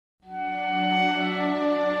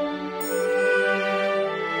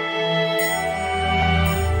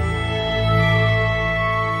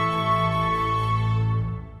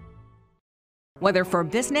Whether for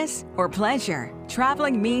business or pleasure,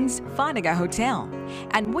 traveling means finding a hotel.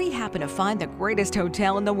 And we happen to find the greatest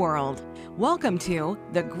hotel in the world. Welcome to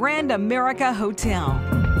the Grand America Hotel.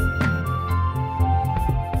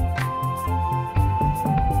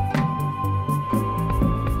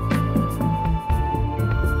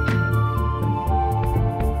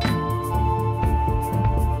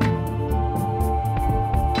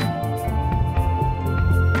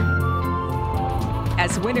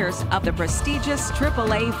 As winners of the prestigious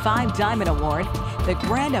AAA 5 Diamond Award, the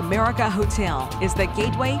Grand America Hotel is the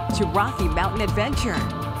gateway to Rocky Mountain adventure.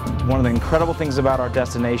 One of the incredible things about our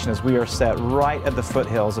destination is we are set right at the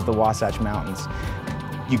foothills of the Wasatch Mountains.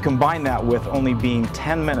 You combine that with only being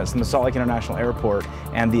 10 minutes from the Salt Lake International Airport,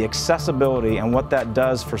 and the accessibility and what that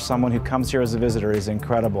does for someone who comes here as a visitor is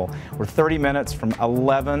incredible. We're 30 minutes from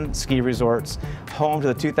 11 ski resorts, home to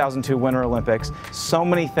the 2002 Winter Olympics. So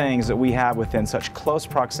many things that we have within such close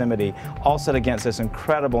proximity, all set against this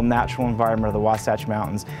incredible natural environment of the Wasatch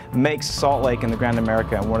Mountains, makes Salt Lake and the Grand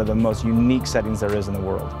America one of the most unique settings there is in the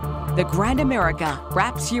world. The Grand America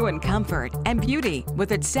wraps you in comfort and beauty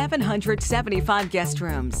with its 775 guest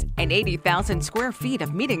rooms and 80,000 square feet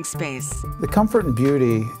of meeting space. The comfort and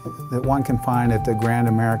beauty that one can find at the Grand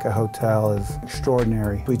America Hotel is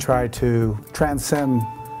extraordinary. We try to transcend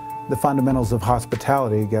the fundamentals of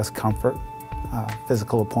hospitality, guest comfort,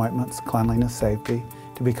 physical appointments, cleanliness, safety,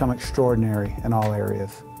 to become extraordinary in all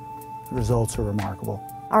areas. The results are remarkable.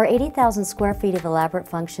 Our 80,000 square feet of elaborate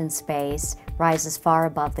function space rises far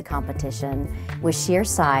above the competition. With sheer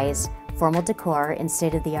size, formal decor, and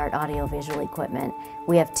state-of-the-art audiovisual equipment,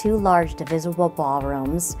 we have 2 large divisible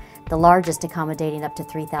ballrooms, the largest accommodating up to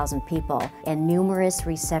 3,000 people, and numerous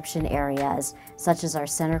reception areas, such as our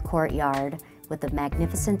center courtyard with a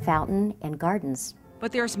magnificent fountain and gardens.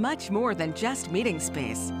 But there's much more than just meeting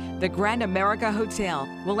space. The Grand America Hotel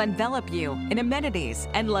will envelop you in amenities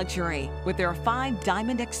and luxury with their 5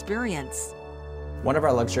 Diamond experience. One of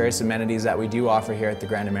our luxurious amenities that we do offer here at the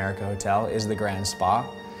Grand America Hotel is the Grand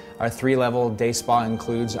Spa. Our 3-level day spa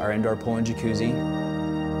includes our indoor pool and jacuzzi,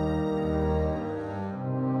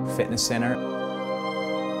 fitness center,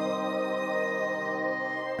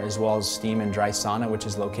 as well as steam and dry sauna, which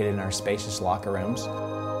is located in our spacious locker rooms.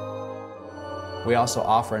 We also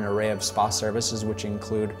offer an array of spa services, which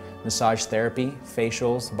include massage therapy,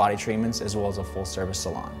 facials, body treatments, as well as a full-service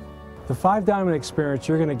salon. The 5 Diamond experience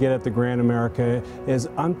you're going to get at the Grand America is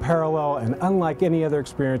unparalleled and unlike any other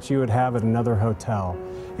experience you would have at another hotel.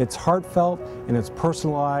 It's heartfelt and it's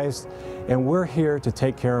personalized, and we're here to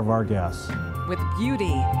take care of our guests. With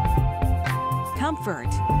beauty,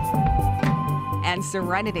 comfort, and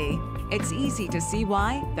serenity, it's easy to see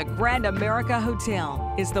why the Grand America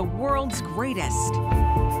Hotel is the world's greatest.